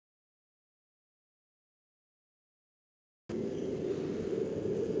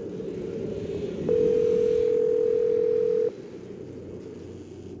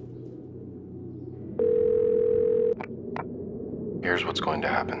here's what's going to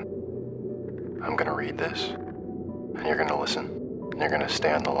happen. I'm gonna read this, and you're gonna listen, and you're gonna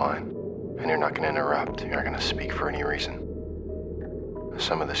stay on the line, and you're not gonna interrupt, you're not gonna speak for any reason.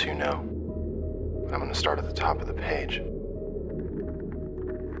 Some of this you know, but I'm gonna start at the top of the page.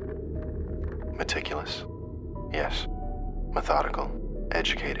 Meticulous, yes. Methodical,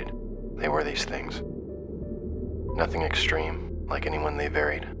 educated, they were these things. Nothing extreme, like anyone they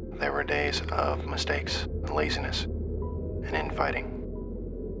varied. There were days of mistakes, laziness, and infighting.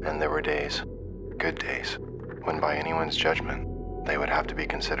 And there were days, good days, when by anyone's judgment, they would have to be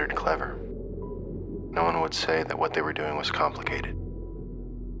considered clever. No one would say that what they were doing was complicated.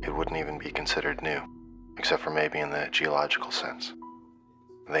 It wouldn't even be considered new, except for maybe in the geological sense.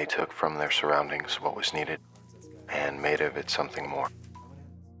 They took from their surroundings what was needed and made of it something more.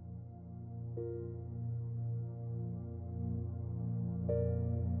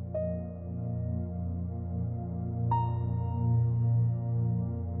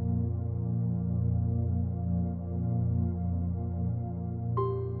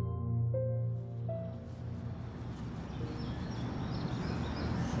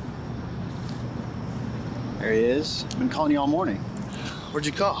 There he is. Been calling you all morning. Where'd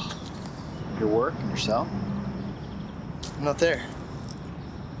you call? Your work and yourself? I'm not there.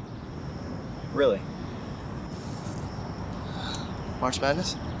 Really? March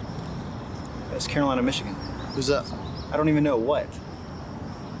Madness? It's Carolina, Michigan. Who's up? I don't even know what.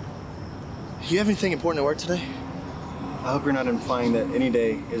 You have anything important at work today? I hope you're not implying that any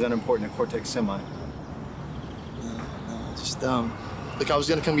day is unimportant at Cortex Semi. No, just, look, I was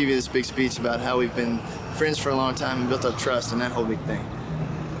gonna come give you this big speech about how we've been friends for a long time and built up trust and that whole big thing.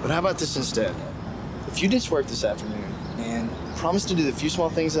 But how about this instead? If you ditch work this afternoon and promise to do the few small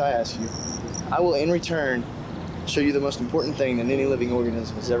things that I ask you, I will, in return, show you the most important thing that any living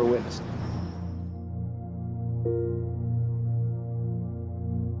organism has ever witnessed.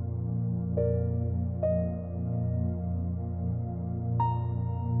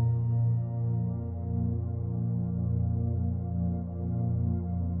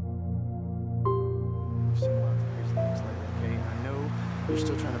 You're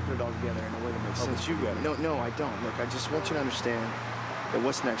still trying to put it all together in a way that makes sense. You got it. No, I don't. Look, I just want you to understand that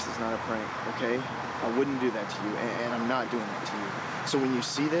what's next is not a prank, okay? I wouldn't do that to you, and I'm not doing that to you. So when you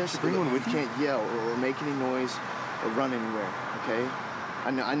see this, bring one with you can't yell or make any noise or run anywhere, okay?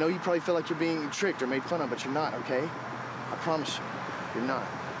 I know you probably feel like you're being tricked or made fun of, but you're not, okay? I promise you, you're not,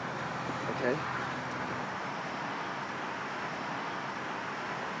 okay?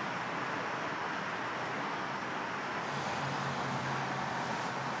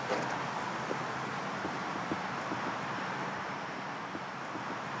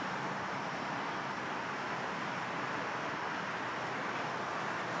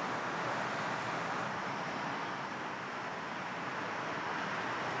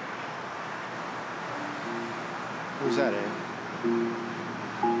 Who's that, eh?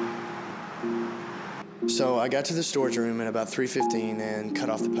 So I got to the storage room at about 3:15 and cut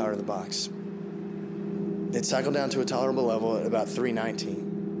off the power to the box. It cycled down to a tolerable level at about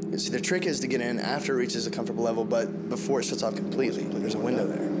 3:19. See, the trick is to get in after it reaches a comfortable level, but before it shuts off completely. There's a window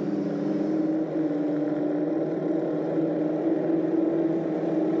there.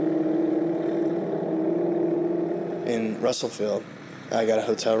 In Russellfield, I got a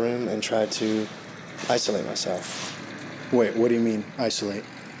hotel room and tried to isolate myself. Wait, what do you mean, isolate?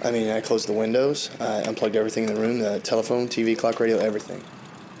 I mean, I closed the windows, I unplugged everything in the room, the telephone, TV, clock, radio, everything.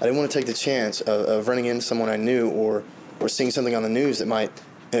 I didn't want to take the chance of running into someone I knew or seeing something on the news that might,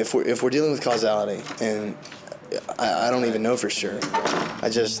 if we're dealing with causality, and I don't even know for sure. I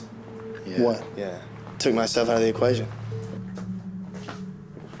just... Yeah, what? Yeah, took myself out of the equation.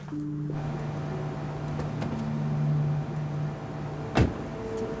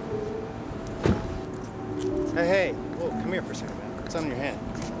 Hey, whoa, come here for a second, man. What's on your hand?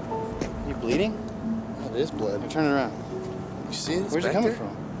 You bleeding? Oh, it is blood. Now turn it around. You see it? Where's it coming from?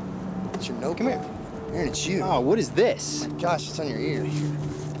 It's your notebook. Come here. Aaron, it's you. Oh, what is this? Gosh, it's on your ear.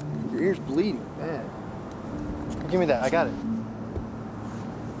 Your ear's bleeding bad. Give me that, I got it.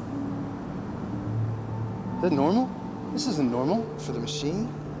 Is that normal? This isn't normal. For the machine?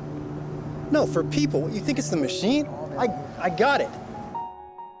 No, for people. What, you think it's the machine? I got it.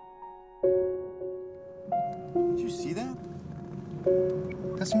 Did you see that?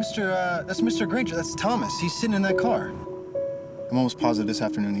 That's Mr. Granger. That's Thomas. He's sitting in that car. I'm almost positive this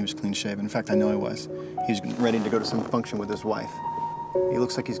afternoon he was clean shaven. In fact, I know he was. He was ready to go to some function with his wife. He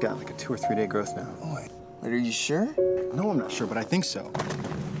looks like he's got like a 2 or 3 day growth now. Oh, wait, are you sure? No, I'm not sure, but I think so.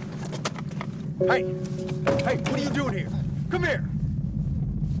 Hey, what are you doing here? Come here.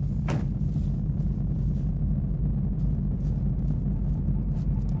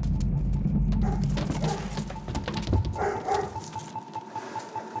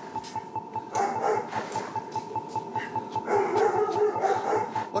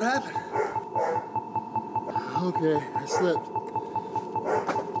 Okay, I slipped.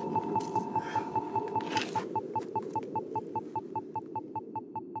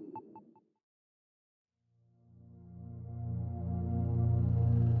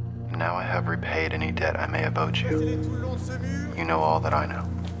 Now I have repaid any debt I may have owed you. You know all that I know.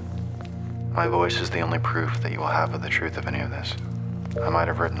 My voice is the only proof that you will have of the truth of any of this. I might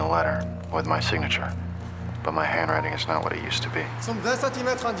have written the letter with my signature, but my handwriting is not what it used to be.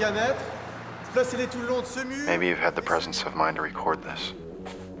 Maybe you've had the presence of mind to record this.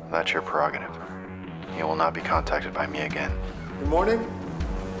 That's your prerogative. You will not be contacted by me again. Good morning.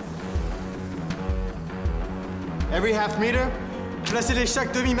 Every half meter, placez-les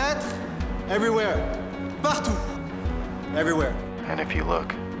chaque demi-mètre, everywhere. Partout. Everywhere. And if you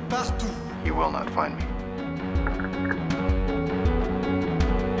look, Partout. you will not find me.